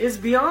Is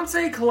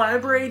Beyoncé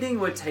collaborating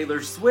with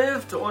Taylor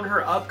Swift on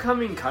her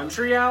upcoming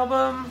country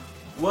album?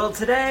 Well,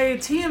 today,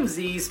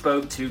 TMZ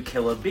spoke to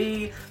Killa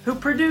B, who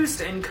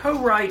produced and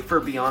co-wrote for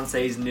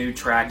Beyoncé's new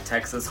track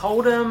Texas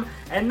Hold'em,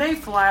 and they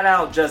flat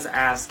out just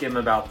asked him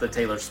about the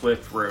Taylor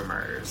Swift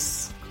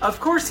rumors. Of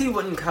course, he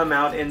wouldn't come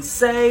out and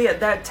say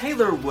that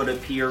Taylor would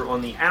appear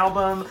on the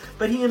album,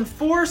 but he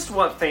enforced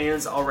what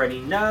fans already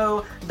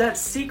know, that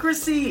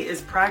secrecy is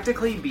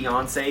practically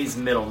Beyoncé's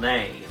middle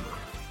name.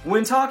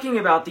 When talking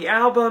about the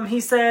album, he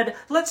said,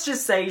 "Let's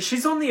just say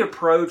she's on the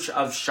approach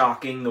of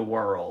shocking the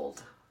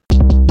world."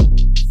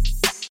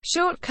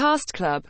 Short Cast Club